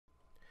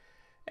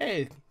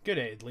Hey, good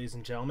day, ladies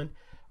and gentlemen.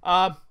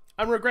 I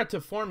regret to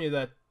inform you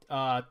that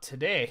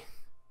today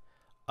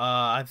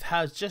I've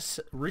has just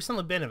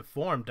recently been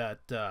informed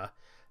that the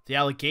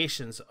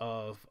allegations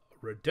of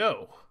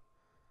Redot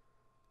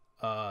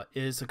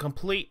is a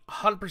complete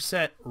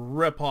 100%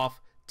 ripoff,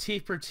 T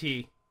for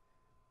T,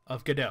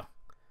 of Godot.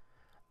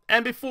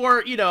 And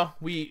before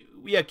we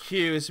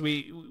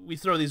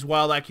throw these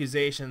wild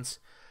accusations,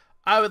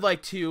 I would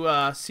like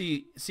to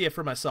see it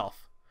for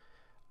myself.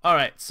 All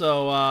right,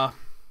 so.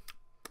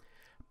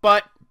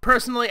 But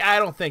personally, I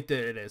don't think that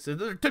it is.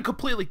 They're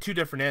completely two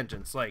different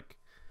engines. Like,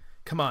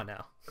 come on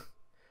now.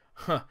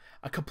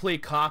 A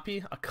complete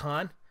copy? A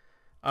con?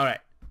 Alright.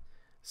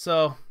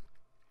 So,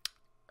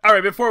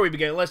 alright, before we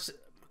begin,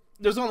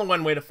 there's only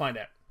one way to find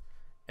out.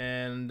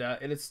 And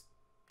it's,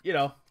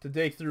 to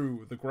dig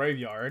through the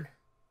graveyard,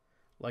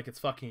 like it's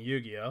fucking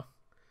Yu-Gi-Oh!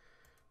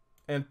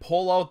 And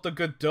pull out the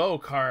Godot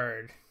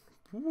card.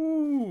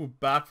 Woo!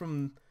 Back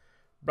from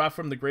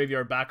the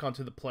graveyard, back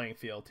onto the playing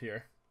field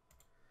here.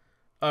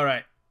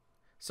 Alright,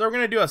 so we're going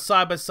to do a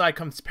side-by-side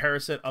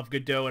comparison of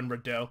Godot and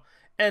Redot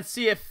and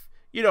see if,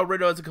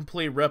 Redot is a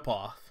complete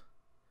ripoff.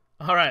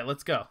 Alright,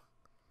 let's go.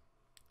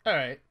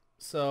 Alright,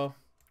 so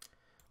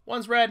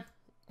one's red,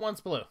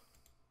 one's blue.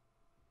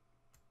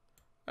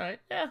 Alright,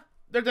 yeah,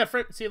 they're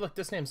different. See, look,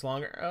 this name's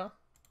longer.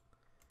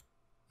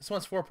 This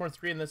one's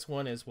 4.3 and this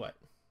one is what?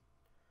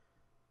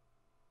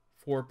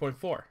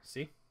 4.4,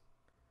 see?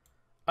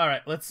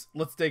 Alright, let's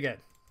dig in.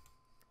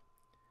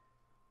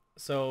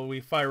 So we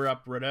fire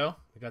up Redot.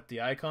 We got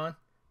the icon.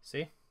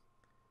 See?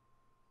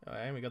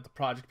 Alright, we got the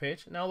project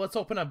page. Now let's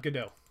open up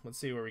Godot. Let's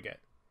see where we get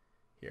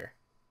here.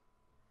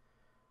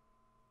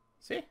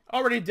 See?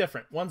 Already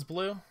different. One's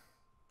blue.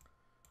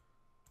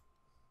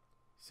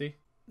 See?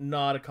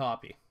 Not a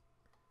copy.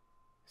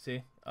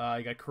 See?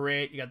 You got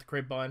create. You got the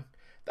create button.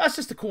 That's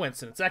just a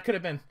coincidence. That could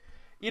have been,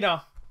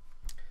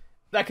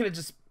 that could have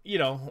just,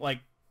 like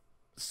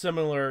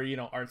similar,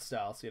 art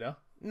styles,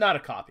 Not a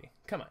copy.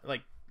 Come on.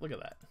 Like, look at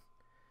that.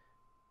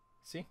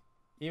 See?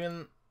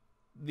 Even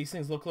these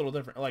things look a little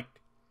different. Like,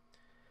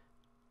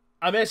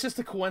 I mean, it's just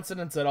a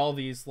coincidence that all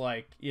these,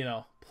 like,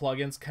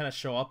 plugins kind of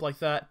show up like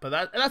that.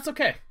 But that's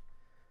okay.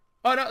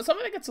 Oh, no,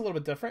 something that gets a little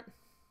bit different.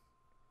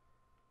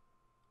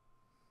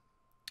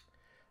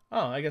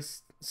 Oh, I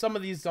guess some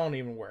of these don't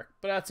even work.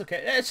 But that's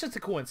okay. It's just a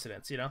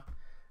coincidence,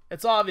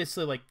 It's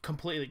obviously, like,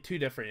 completely two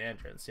different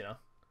engines,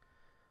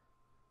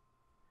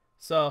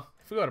 So,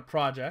 if we go to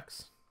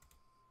projects,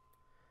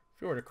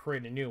 if we were to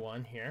create a new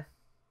one here.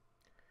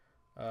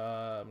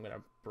 I'm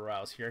gonna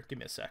browse here. Give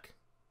me a sec.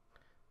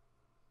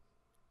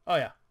 Oh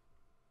yeah.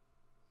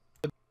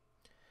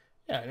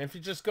 Yeah, and if you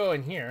just go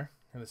in here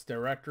in this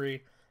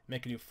directory,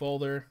 make a new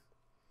folder,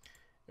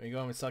 and we go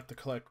and we select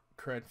the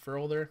correct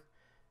folder.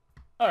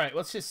 All right,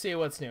 let's just see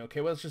what's new.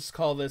 Okay, let's just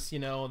call this,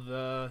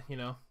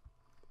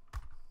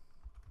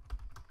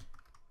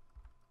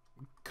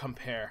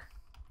 compare.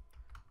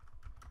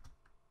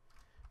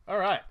 All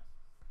right.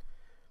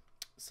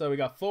 So we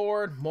got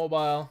forward,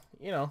 mobile,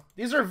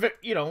 these are,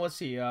 let's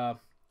see,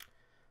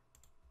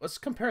 let's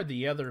compare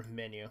the other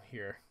menu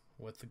here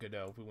with the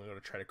Godot if we want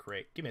to try to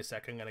create. Give me a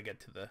second, I'm going to get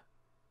to the,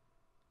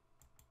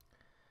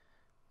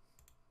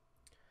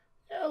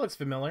 yeah, it looks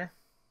familiar.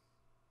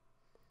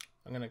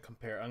 I'm going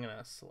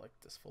to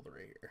select this folder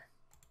right here.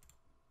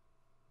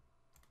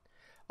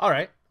 All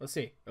right, let's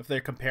see if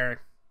they're comparing.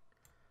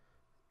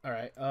 All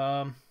right,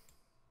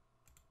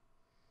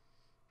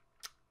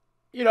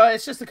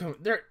 it's just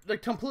they're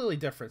completely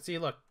different. See,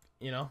 look,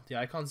 the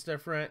icon's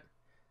different.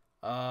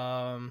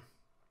 All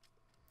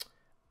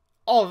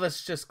of this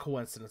is just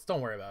coincidence. Don't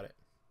worry about it.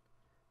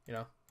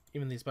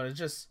 Even these buttons,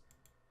 just,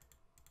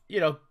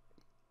 you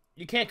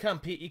can't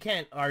compete. You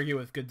can't argue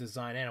with good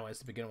design anyways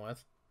to begin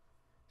with.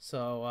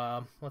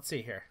 So, let's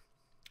see here.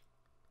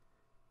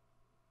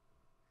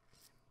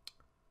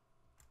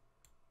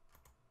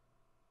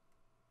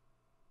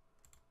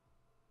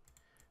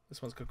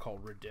 This one's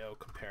called Redot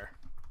Compare.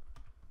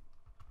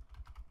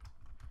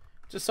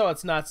 Just so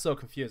it's not so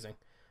confusing.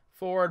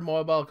 Forward,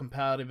 mobile,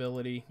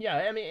 compatibility. Yeah,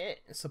 I mean,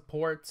 it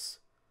supports.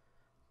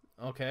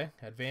 Okay,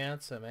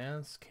 advanced,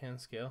 can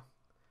scale.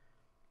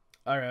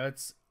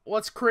 Alright,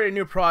 let's create a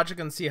new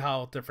project and see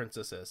how different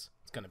this is.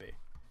 It's going to be.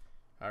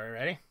 Alright,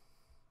 ready?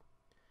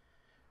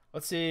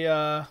 Let's see,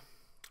 Godot,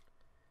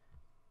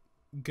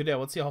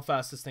 let's see how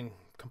fast this thing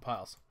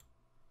compiles.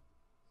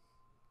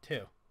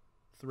 2,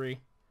 3,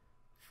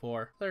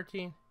 4,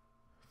 13,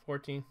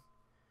 14,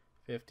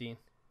 15,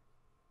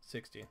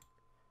 16.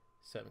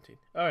 17.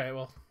 Alright,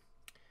 well,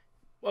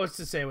 let's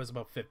just say it was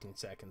about 15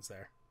 seconds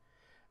there.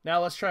 Now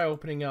let's try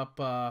opening up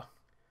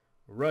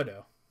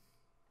Redot.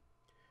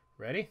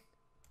 Ready?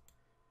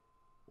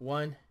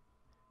 1,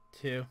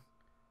 2,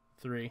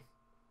 3,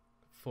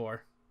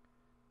 4,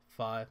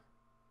 5,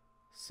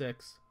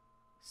 6,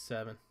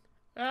 7.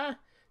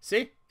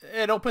 See?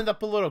 It opened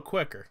up a little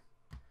quicker.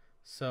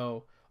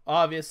 So,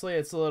 obviously,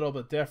 it's a little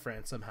bit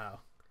different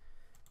somehow.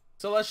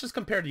 So let's just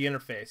compare the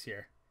interface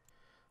here.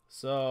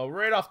 So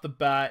right off the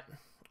bat,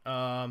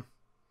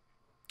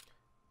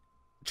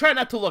 try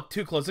not to look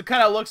too close. It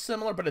kind of looks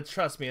similar, but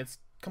trust me, it's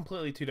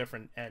completely two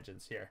different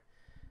engines here.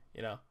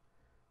 You know,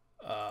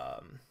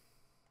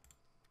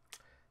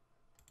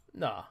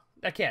 no,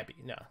 that can't be.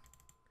 No,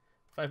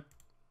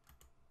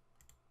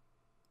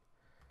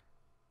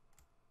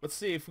 let's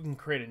see if we can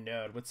create a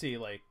node. Let's see,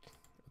 like,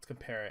 let's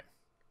compare it.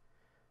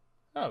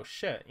 Oh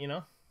shit, you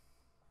know.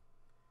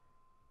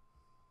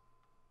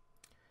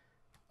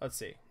 Let's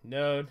see,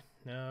 node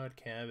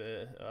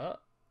canvas.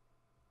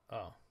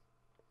 Oh.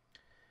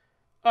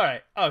 All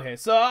right. Okay.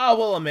 So I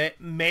will admit,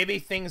 maybe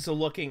things are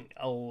looking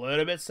a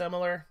little bit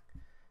similar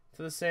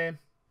to the same,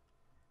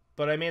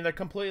 but I mean they're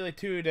completely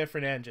two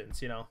different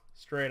engines. You know,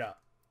 straight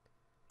up.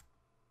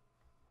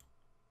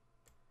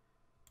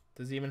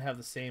 Does it even have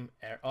the same?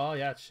 Oh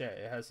yeah, shit.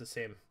 It has the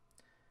same.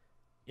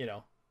 You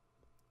know,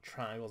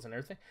 triangles and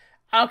everything.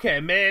 Okay,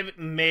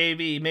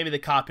 maybe they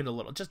copied a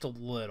little, just a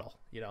little.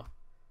 You know,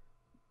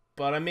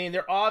 but I mean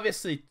they're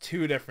obviously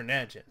two different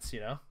engines. You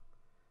know.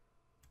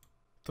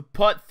 To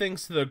put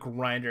things to the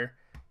grinder,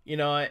 you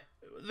know,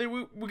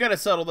 we got to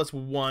settle this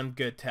one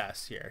good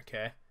test here,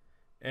 okay?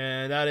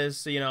 And that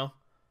is, you know,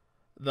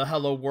 the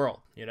hello world,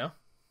 you know?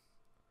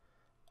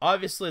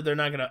 Obviously, they're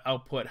not going to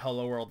output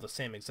hello world the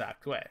same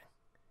exact way.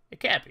 It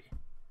can't be.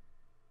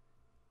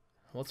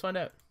 Let's find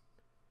out.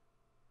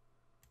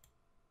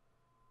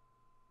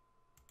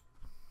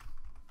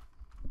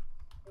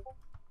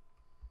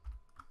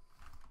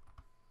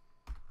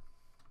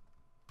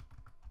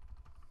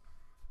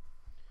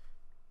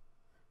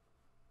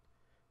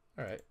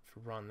 Alright, if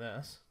we run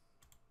this.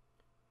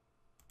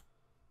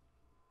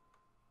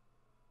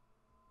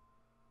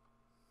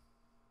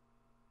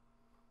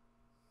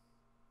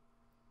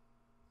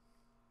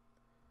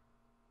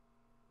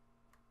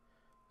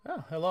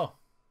 Oh, hello.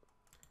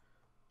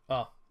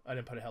 Oh, I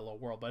didn't put a hello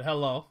world, but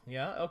hello.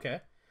 Yeah,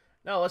 okay.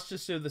 Now let's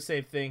just do the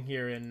same thing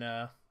here in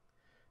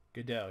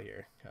Godot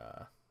here.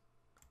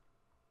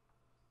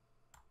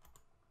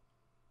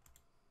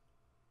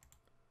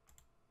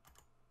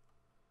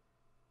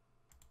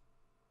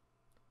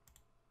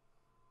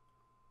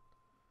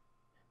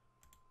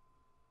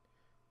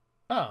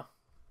 Oh,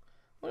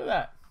 look at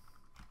that.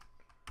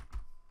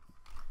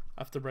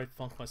 I have to write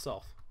func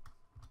myself.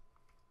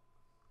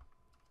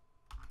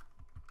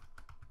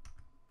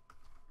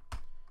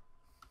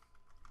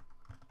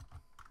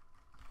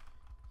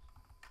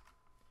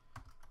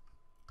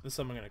 This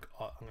time I'm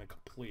gonna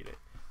complete it.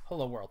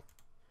 Hello world.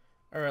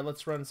 All right,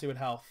 let's run and see what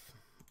how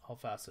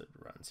fast it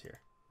runs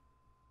here.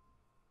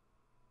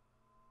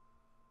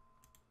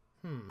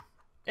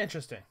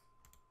 Interesting.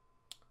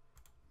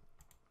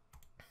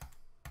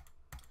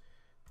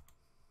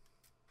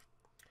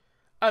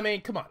 I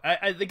mean, come on.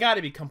 They got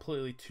to be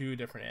completely two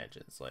different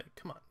engines. Like,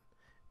 come on.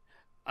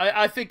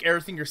 I think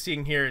everything you're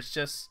seeing here is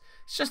just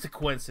a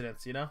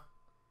coincidence, you know.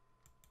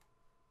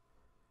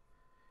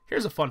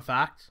 Here's a fun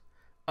fact.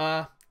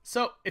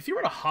 So if you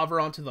were to hover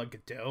onto the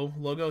Godot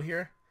logo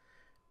here,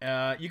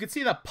 you can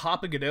see that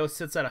Papa Godot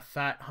sits at a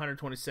fat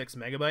 126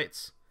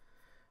 megabytes,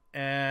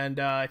 and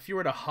if you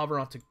were to hover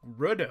onto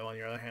Redot, on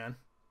the other hand,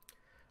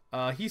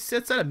 he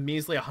sits at a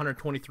measly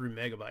 123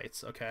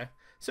 megabytes. Okay,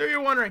 so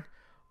you're wondering,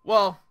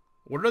 well,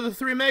 where do the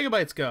 3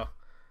 megabytes go?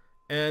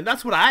 And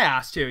that's what I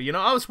asked too. You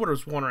know, I was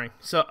wondering.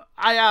 So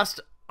I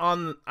asked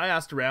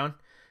around,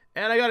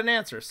 and I got an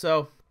answer.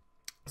 So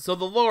the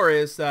lore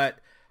is that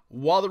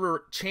while they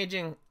were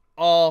changing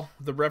all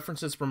the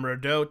references from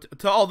Redot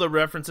to all the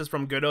references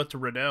from Godot to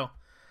Redot,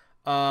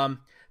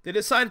 they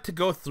decided to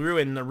go through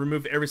and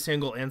remove every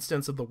single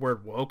instance of the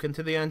word woke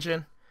into the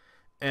engine.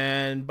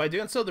 And by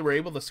doing so, they were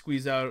able to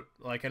squeeze out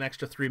like an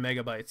extra 3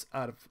 megabytes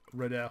out of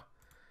Redot.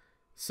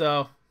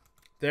 So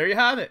there you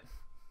have it.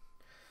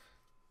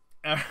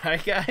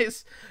 Alright,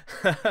 guys.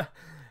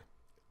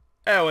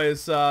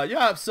 Anyways,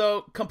 yeah,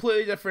 so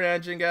completely different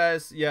engine,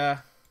 guys. Yeah.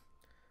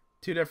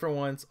 Two different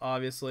ones,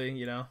 obviously,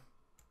 you know.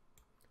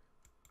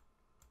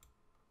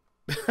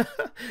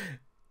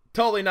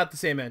 Totally not the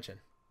same engine.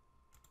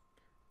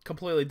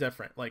 Completely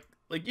different. Like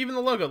even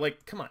the logo,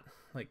 like, come on.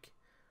 Like,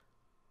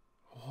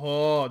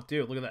 oh,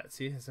 dude, look at that.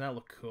 See, doesn't that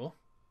look cool?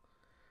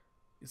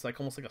 It's like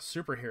almost like a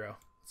superhero.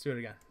 Let's do it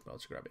again. I'll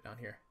just grab it down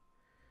here.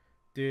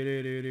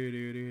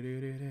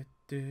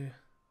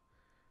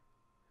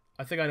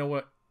 I think I know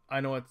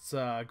what's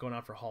going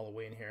on for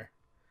Halloween here.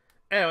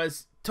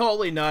 Anyways,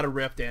 totally not a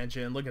ripped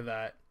engine. Look at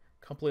that.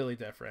 Completely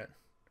different.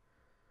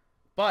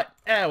 But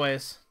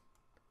anyways,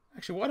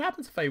 actually, what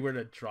happens if I were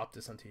to drop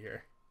this onto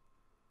here?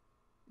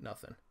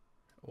 Nothing.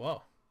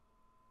 Whoa.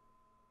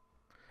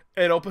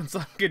 It opens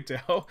up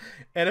Godot,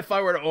 and if I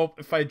were to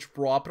if I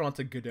drop it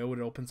onto Godot, it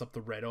opens up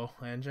the Redot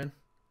engine.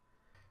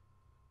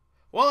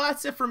 Well,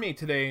 that's it for me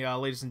today,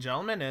 ladies and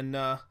gentlemen, and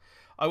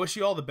I wish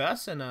you all the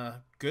best and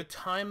a good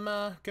time,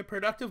 good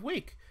productive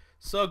week.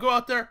 So go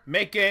out there,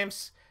 make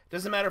games.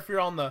 Doesn't matter if you're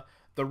on the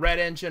red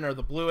engine or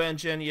the blue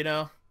engine, you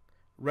know.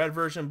 Red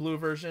version, blue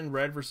version,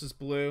 red versus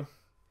blue.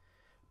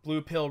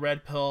 Blue pill,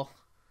 red pill.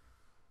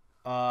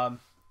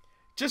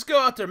 Just go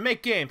out there,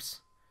 make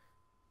games.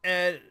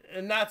 And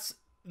that's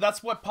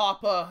what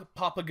Papa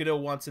Godot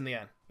wants in the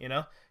end. you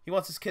know? He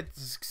wants his kid to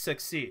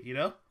succeed, you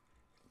know?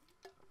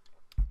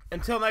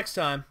 Until next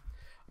time,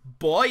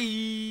 bye!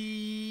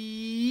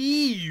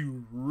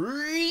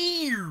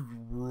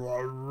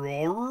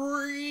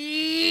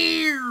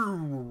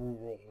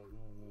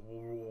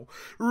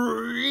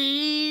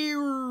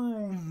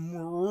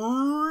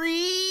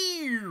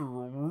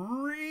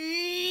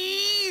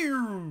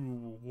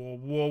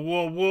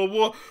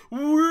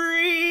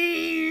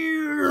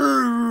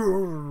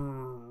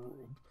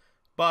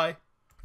 Bye.